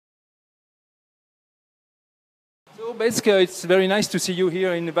So, Beitske, it's very nice to see you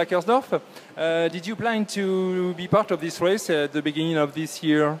here in Wackersdorf. Did you plan to be part of this race at the beginning of this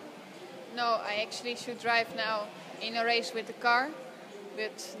year? No, I actually should drive now in a race with the car,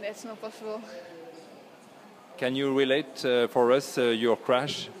 but that's not possible. Can you relate for us your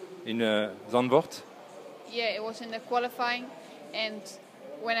crash in Zandvoort? Yeah, it was in the qualifying, and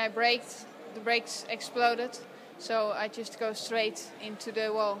when I braked, the brakes exploded, so I just go straight into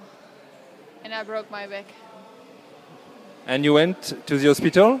the wall, and I broke my back. And you went to the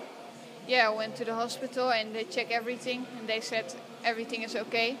hospital? Yeah, I went to the hospital and they checked everything, and they said everything is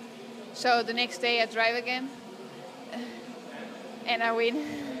okay. So the next day I drive again, and I win.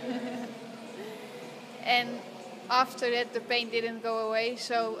 And after that the pain didn't go away,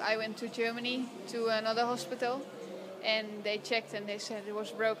 so I went to Germany to another hospital, and they checked and they said it was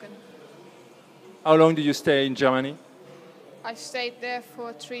broken. How long did you stay in Germany? I stayed there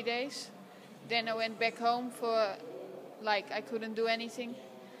for 3 days. Then I went back home for, I couldn't do anything.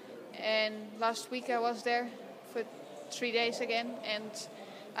 And last week I was there for 3 days again, and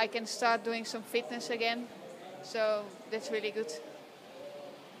I can start doing some fitness again. So that's really good.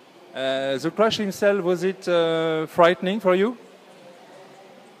 The crash himself, was it frightening for you?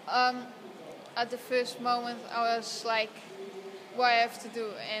 At the first moment I was like, what I have to do?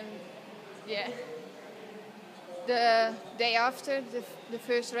 And yeah. The day after, the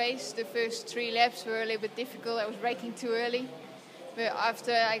first race, the first 3 laps were a little bit difficult. I was braking too early. But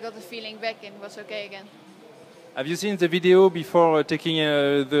after I got the feeling back and it was okay again. Have you seen the video before taking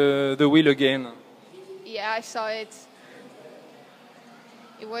the wheel again? Yeah, I saw it.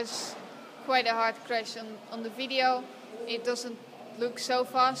 It was quite a hard crash. On the video, it doesn't look so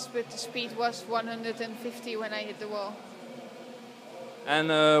fast, but the speed was 150 when I hit the wall. And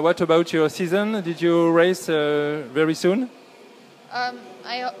what about your season? Did you race very soon?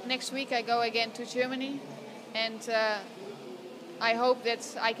 Next week I go again to Germany, and I hope that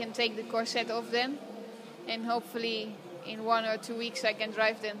I can take the corset off then, and hopefully in 1 or 2 weeks I can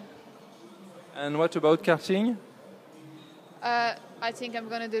drive then. And what about karting? I think I'm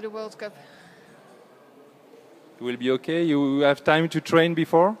going to do the World Cup. It will be okay? You have time to train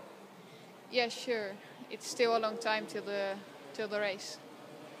before? Yeah, sure. It's still a long time till the race.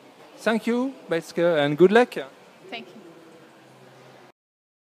 Thank you, Beitske, and good luck. Thank you.